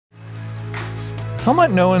How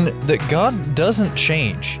might knowing that God doesn't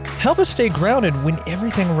change help us stay grounded when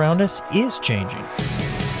everything around us is changing?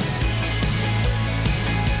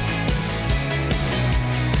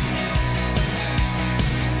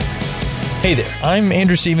 Hey there, I'm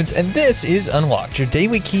Andrew Stevens, and this is Unlocked, your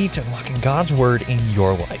daily key to unlocking God's Word in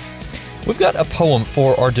your life. We've got a poem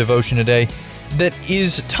for our devotion today that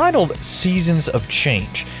is titled Seasons of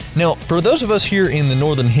Change. Now, for those of us here in the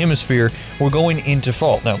Northern Hemisphere, we're going into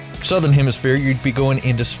fall. Now, Southern Hemisphere, you'd be going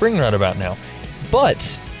into spring right about now.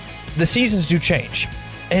 But the seasons do change.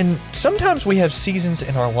 And sometimes we have seasons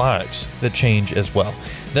in our lives that change as well.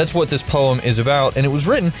 That's what this poem is about, and it was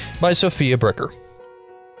written by Sophia Bricker.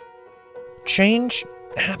 Change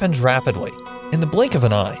happens rapidly, in the blink of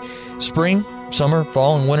an eye. Spring, summer,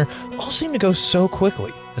 fall, and winter all seem to go so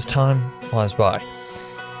quickly as time flies by.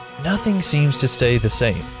 Nothing seems to stay the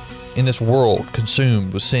same in this world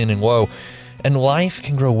consumed with sin and woe, and life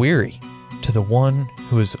can grow weary to the one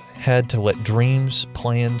who has had to let dreams,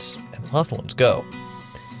 plans, and loved ones go.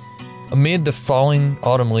 Amid the falling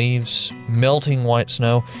autumn leaves, melting white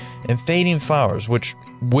snow, and fading flowers which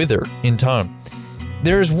wither in time,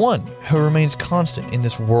 there is one who remains constant in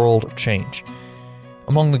this world of change.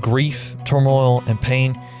 Among the grief, turmoil, and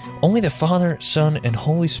pain, only the Father, Son, and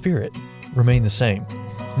Holy Spirit remain the same.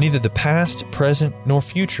 Neither the past, present, nor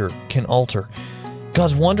future can alter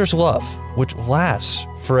God's wondrous love, which lasts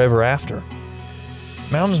forever after.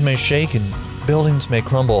 Mountains may shake and buildings may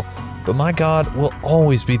crumble, but my God will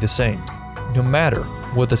always be the same, no matter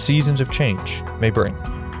what the seasons of change may bring.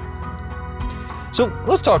 So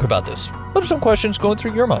let's talk about this. What are some questions going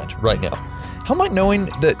through your mind right now? How might knowing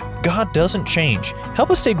that God doesn't change help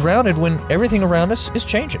us stay grounded when everything around us is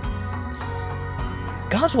changing?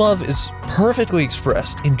 God's love is perfectly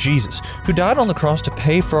expressed in Jesus, who died on the cross to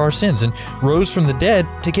pay for our sins and rose from the dead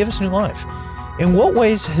to give us new life. In what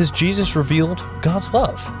ways has Jesus revealed God's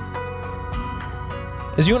love?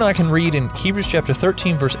 As you and I can read in Hebrews chapter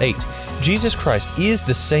 13, verse 8, Jesus Christ is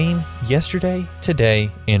the same yesterday,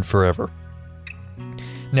 today, and forever.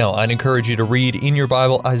 Now, I'd encourage you to read in your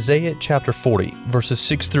Bible Isaiah chapter 40, verses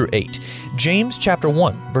 6 through 8, James chapter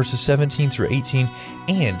 1, verses 17 through 18,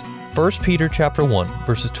 and 1 Peter chapter 1,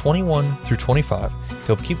 verses 21 through 25 to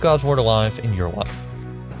help keep God's Word alive in your life.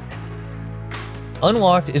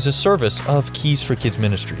 Unlocked is a service of Keys for Kids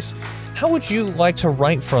Ministries. How would you like to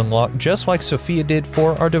write for Unlocked just like Sophia did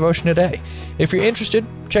for our devotion today? If you're interested,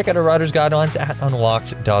 check out our writer's guidelines at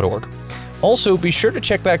unlocked.org. Also, be sure to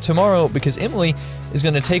check back tomorrow because Emily is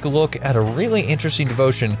going to take a look at a really interesting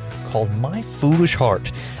devotion called My Foolish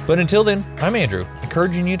Heart. But until then, I'm Andrew,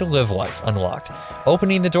 encouraging you to live life unlocked,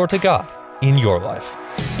 opening the door to God in your life.